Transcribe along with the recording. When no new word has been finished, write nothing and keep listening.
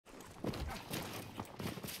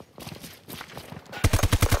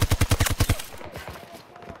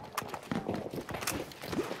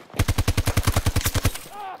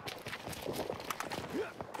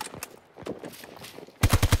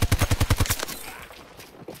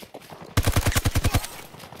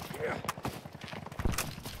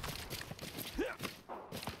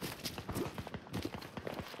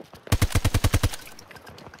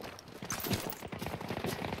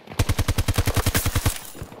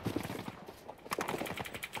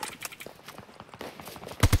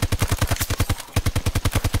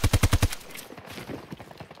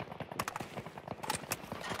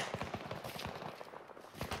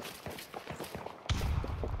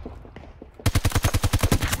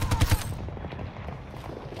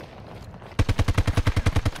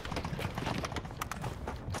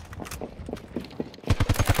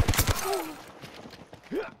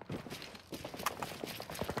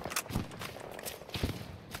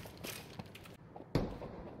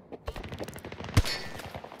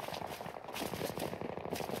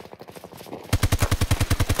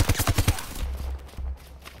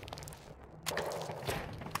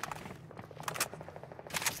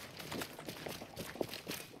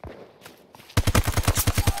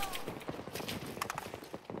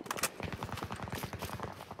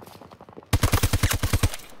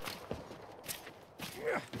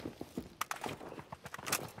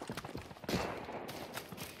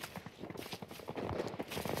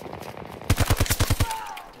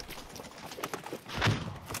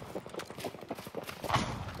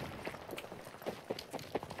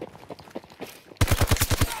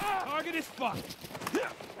fuck.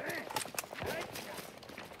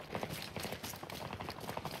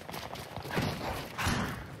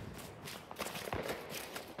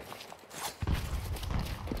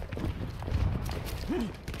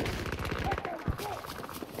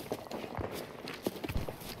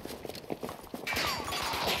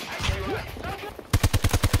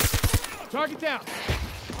 Target down.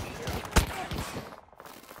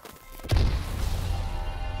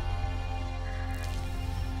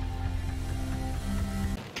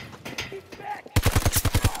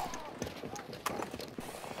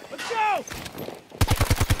 Let's go.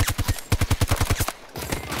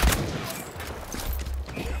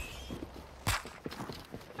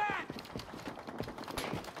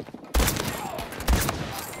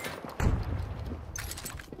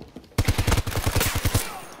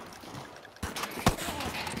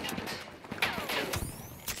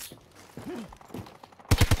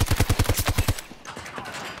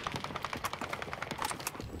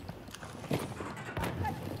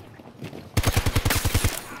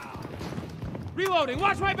 Reloading,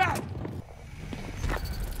 watch my back!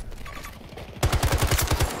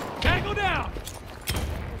 Tango down!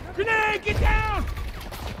 Grenade, get down!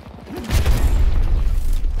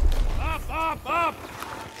 Up, up, up!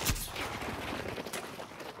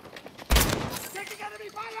 Taking enemy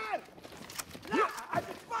fire! No, I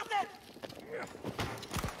just spotted!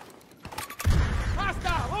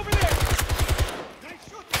 Hostile, over there! Nice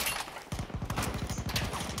shooting!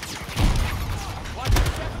 Watch your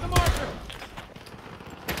step to the marker!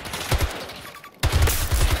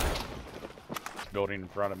 Building in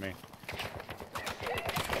front of me.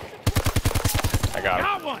 I got him.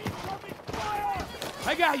 Got one!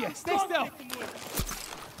 I got you. Stay still.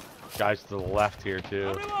 Guys to the left here too.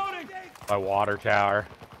 I'm reloading. By water tower.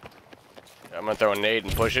 I'm gonna throw a nade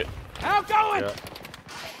and push it. Outgoing. Yeah.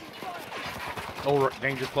 Oh,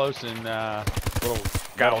 danger close and little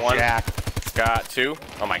Got metal one. jack. Got two.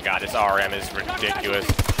 Oh my god, this RM is ridiculous.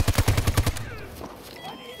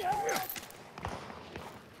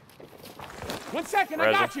 One second,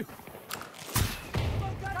 I got you.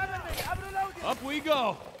 Up we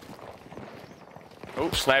go.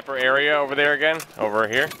 Oops, sniper area over there again. Over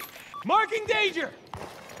here. Marking danger.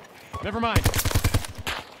 Never mind.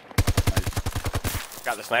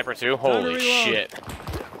 Got the sniper too. Holy shit.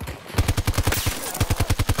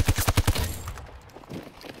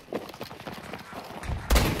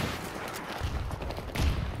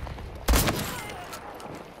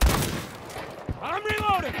 I'm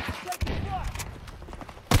reloading.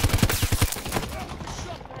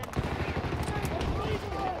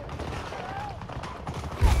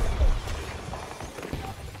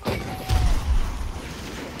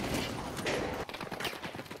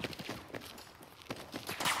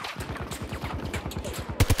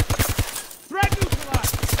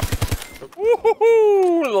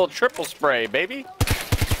 Woohoo! A little triple spray, baby.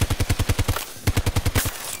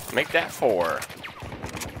 Make that 4.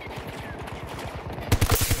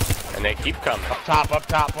 And they keep coming. Up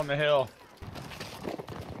top on the hill.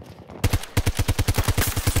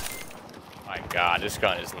 My god, this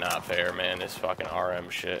gun is not fair, man. This fucking RM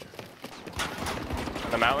shit.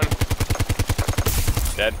 On the mountain.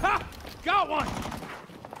 Dead. Ha! Got one.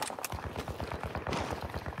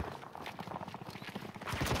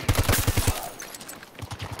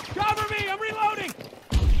 Cover me! I'm reloading!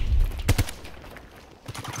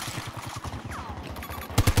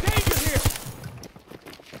 Danger here!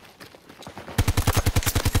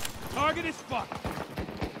 Target is fucked.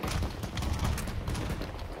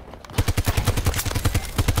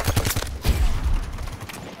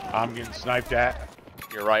 I'm getting sniped at.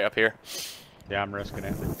 You're right up here. Yeah, I'm risking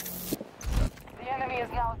it. The enemy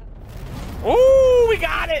is now. Ooh, we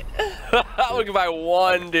got it! Look at my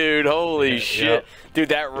one, dude. Holy shit. Yep. Dude,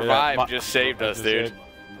 that revive just saved us, dude.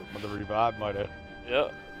 The revive might have.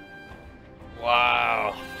 Yep.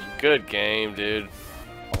 Wow. Good game, dude.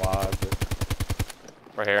 Alive.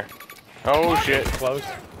 Right here. Oh, shit. Close.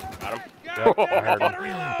 Got him. Yep, I heard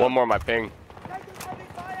him. One more, my ping.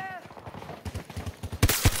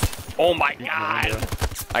 Oh, my God.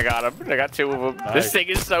 I got him. I got 2 of them. Nice. This thing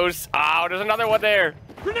is so... Oh, there's another one there.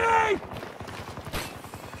 Grenade!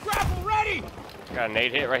 Grapple ready! Got a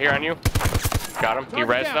nade hit right here on you. Got him. He Target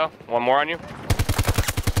res down. though. One more on you.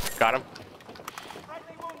 Got him.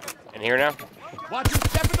 In here now. Watch him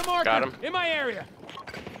step in the marker. Got him. In my area.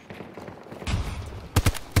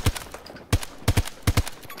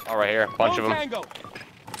 All right here. Bunch of them. Tango.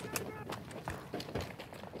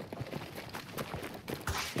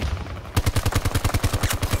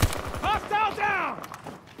 Hostile down.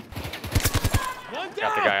 One down.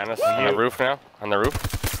 Got the guy on us. On the roof now. On the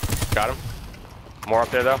roof. Got him. More up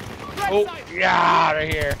there though. Oh, yeah, out of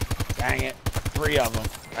here. Dang it. 3 of them.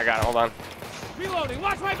 I got it. Hold on. Reloading.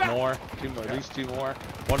 Watch my back. More. 2 more. At least 2 more.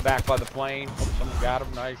 One back by the plane. Oh, someone got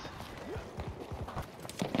him. Nice.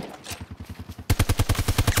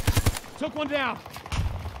 Took one down.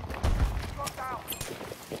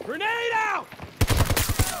 Grenade out.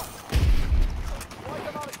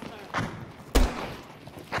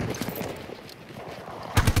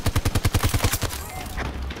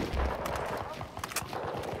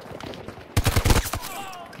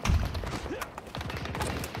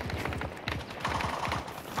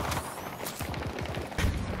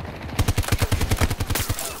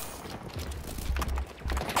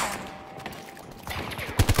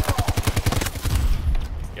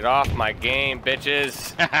 Get off my game,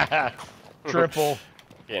 bitches. Triple.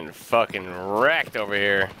 Getting fucking wrecked over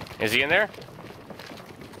here. Is he in there?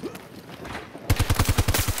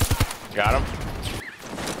 Got him.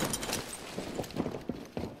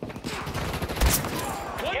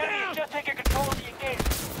 One The down. enemy's just taking control of the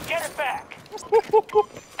engagement. Get it back.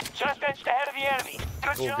 Just edged ahead of the enemy.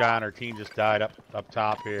 Good Cool job. guy on our team just died up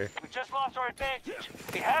top here. We just lost our advantage.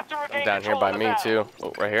 We have to regain Down here control by of the me battle. too.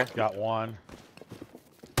 Oh, right here. Got one.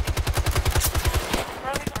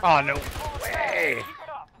 Friendlies Oh, are no control of the way. battle. Keep it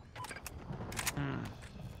up.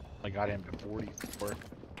 I got him to 44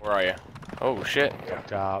 Where are you? Oh shit. up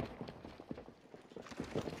top.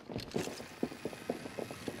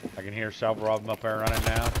 I can hear several of them up there running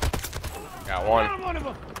now. Got one. Down one of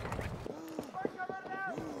them.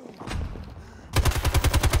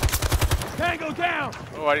 Tango down.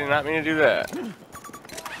 Oh, I did not mean to do that.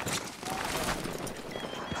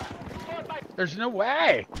 There's no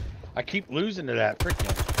way. I keep losing to that freaking.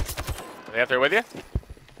 Are they up there with you?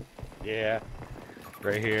 Yeah.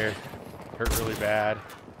 Right here. Hurt really bad.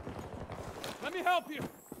 Let me help you.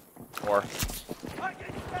 Or I'll get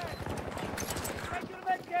you back. Take you to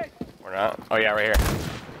med kit. we're not? Oh yeah, right here.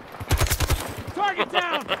 Target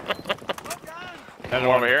down. Another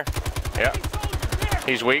one over here. Yeah.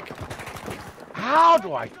 He's weak. How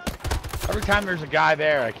do I? Every time there's a guy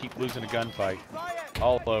there, I keep losing a gunfight.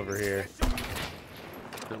 All over here.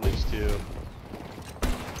 At least 2.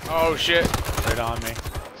 Oh shit. Right on me.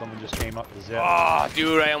 Someone just came up the zip. Oh,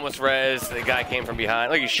 dude, I almost rezzed. The guy came from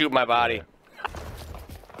behind. Look, you shoot my body.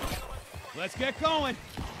 Let's get going.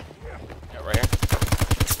 Yeah, right here.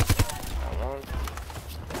 Got one.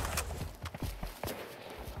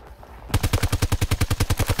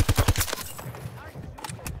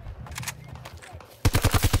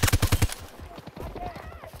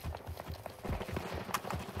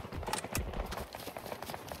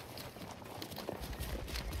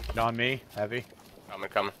 On me, heavy.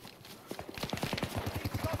 Coming.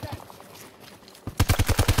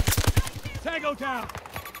 Tango down.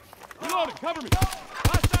 Reloading. Cover me.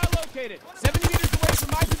 Hostile located. 70 meters away from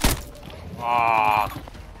my position. Ah.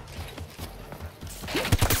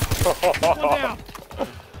 One down.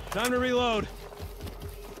 Time to reload.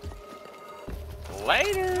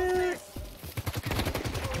 Later.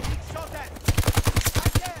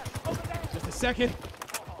 Just a second.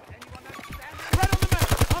 Right on the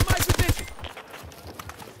map. On my position.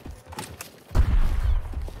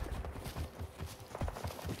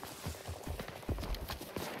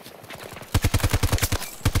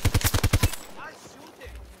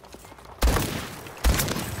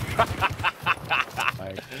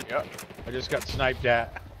 Yep. I just got sniped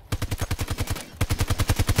at.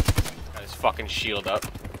 Got his fucking shield up.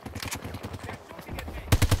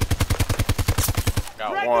 Got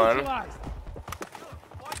Threat one. neutralized.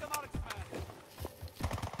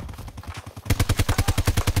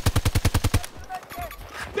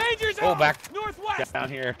 Danger zone. Oh, back. Northwest. Down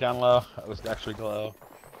here, down low. That was actually low.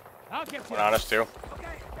 I'll get you. One on us too.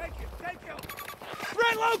 Okay, thank you. Thank you.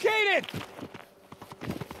 Threat located.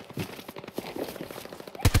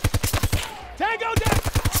 Tango down.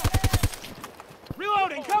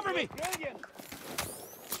 Reloading. Cover me.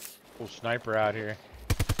 Cool sniper out here.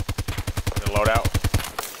 The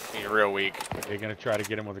loadout. He's real weak. They're gonna try to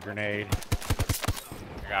get him with a grenade.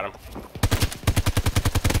 I got him.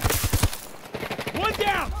 One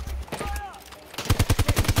down.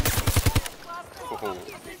 Ooh.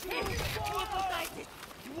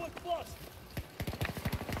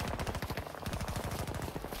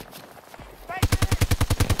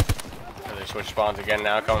 So they switch spawns again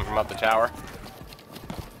now, coming from up the tower.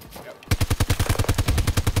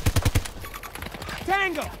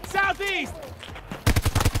 Tango. Southeast.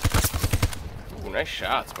 Ooh, nice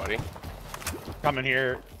shots, buddy. Coming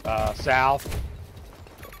here, south.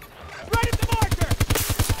 Right at the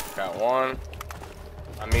marker. Got one.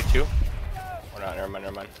 On me too. Or not, never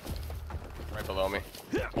mind. Right below me.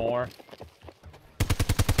 More.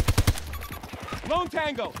 Lone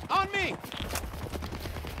Tango, on me!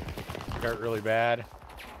 Hurt really bad.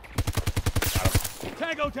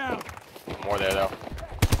 Tango down! More there, though.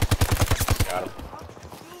 Got him.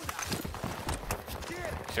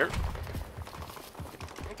 Sure.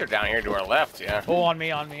 I think they're down here to our left, yeah. Oh, on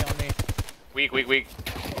me, on me, on me. Weak, weak, weak.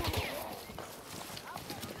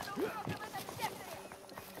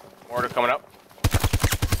 Mortar coming up.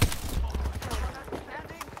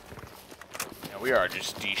 Yeah, we are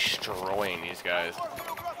just destroying these guys.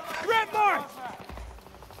 Red mark!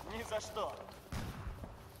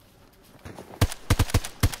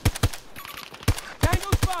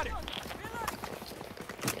 Tango spotted!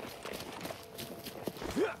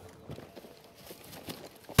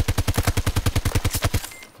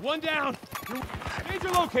 One down. Major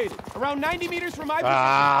located. Around 90 meters from my position.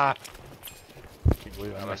 Ah! Can't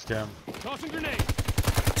believe I missed him. Tossing grenade.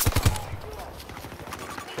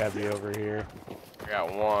 Gotta be over here. I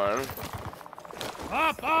got one.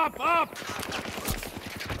 Up, up, up!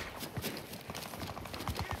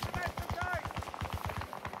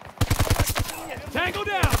 Tango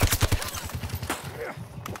down!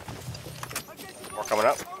 More coming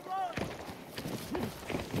up.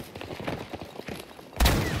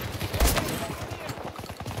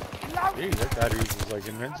 Jeez, that battery is like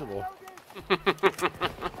invincible.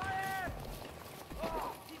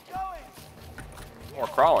 More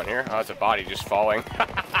crawling here. Oh, it's a body just falling.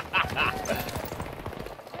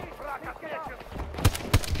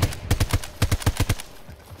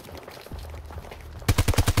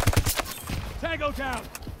 Tango down!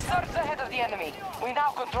 Surge ahead of the enemy. We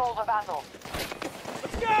now control the battle.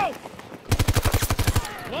 Let's go!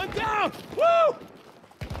 One down! Woo!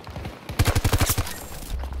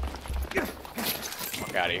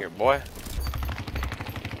 Fuck out of here, boy.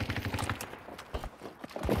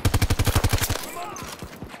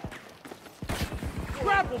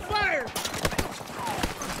 Grapple, fire!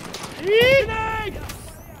 Grenade!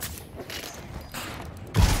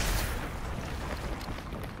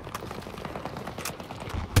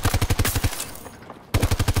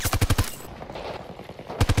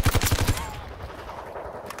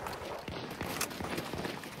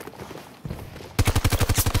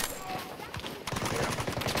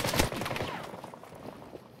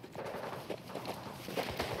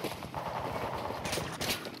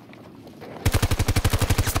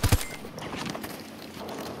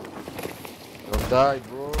 Don't die,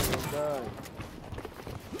 bro. Don't die.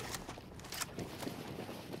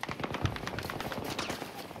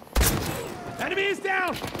 Enemy is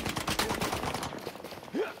down!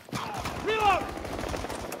 Reload!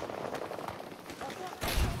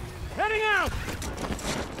 Heading out!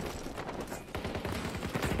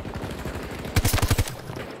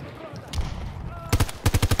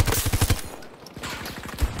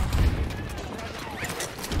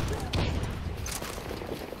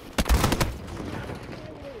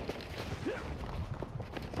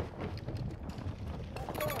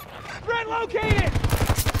 Threat located!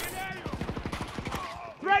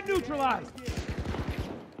 Threat neutralized!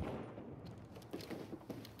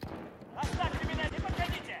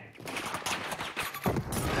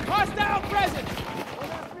 Hostile present!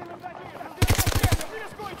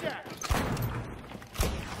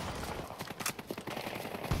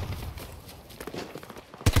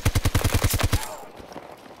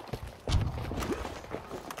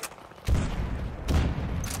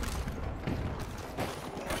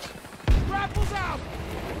 Grapples out!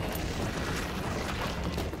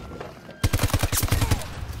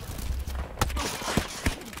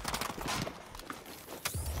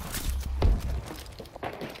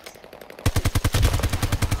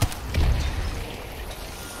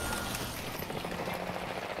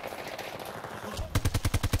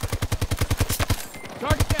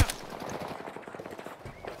 Target down!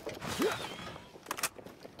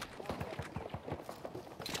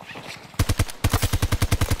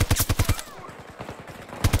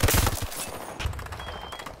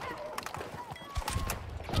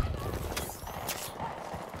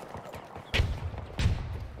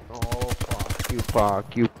 Oh,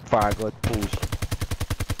 fuck. You faggot push.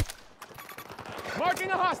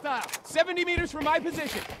 Marking a hostile! 70 meters from my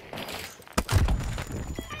position!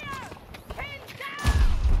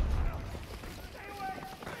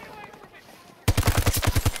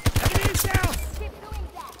 Enemy is down!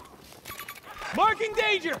 Marking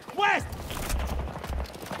danger! West!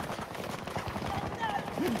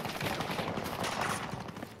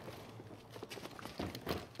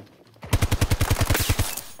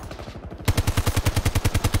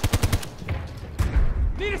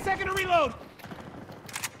 Need a second to reload!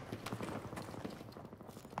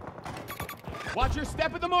 Watch your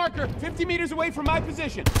step at the marker, 50 meters away from my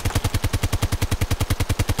position.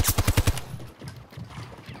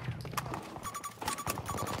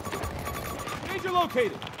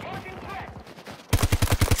 located.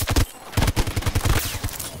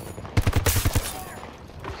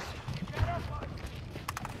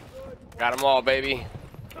 Got them all, baby.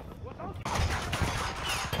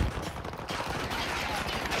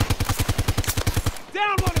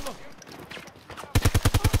 Down one of them.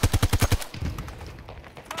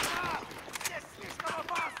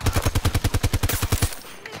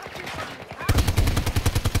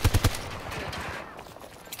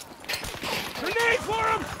 Grenade for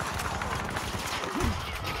him.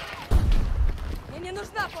 Мне не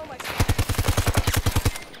нужна помощь.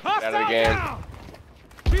 Out of the Hostile game. down.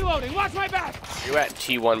 Reloading. Watch my back. You at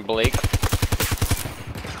T1 Blake.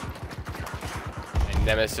 And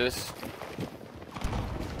Nemesis.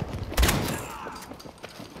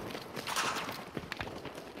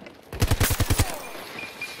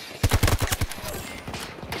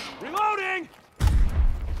 Reloading.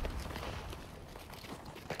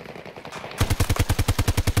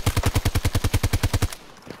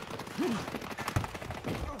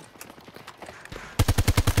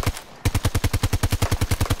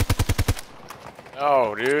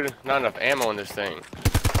 Oh, dude. Not enough ammo in this thing.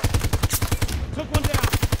 Took one down.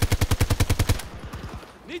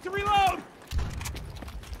 Need to reload.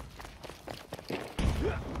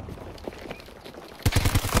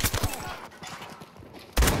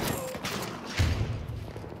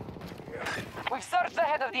 We've surged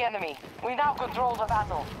ahead of the enemy. We now control the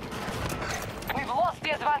battle. We've lost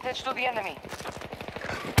the advantage to the enemy.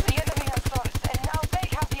 The enemy has surged, and now they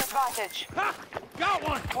have the advantage. Ha! Got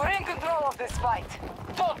one. We're in control of this fight.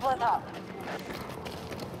 Don't let up.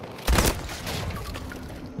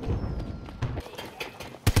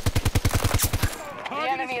 The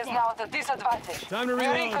enemy is now at a disadvantage. Time to We're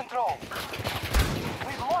in reload. control.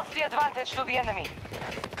 We've lost the advantage to the enemy.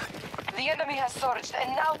 The enemy has surged,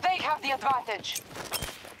 and now they have the advantage.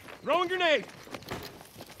 Throwing grenade.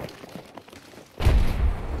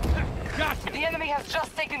 Gotcha. The enemy has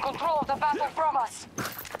just taken control of the battle from us.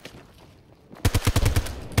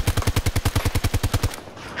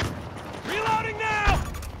 Reloading now.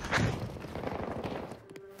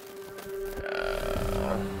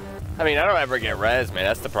 I mean, I don't ever get res, man.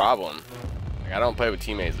 That's the problem. Like, I don't play with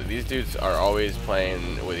teammates. Like, these dudes are always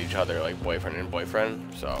playing with each other, like boyfriend and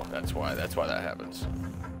boyfriend. So that's why that happens.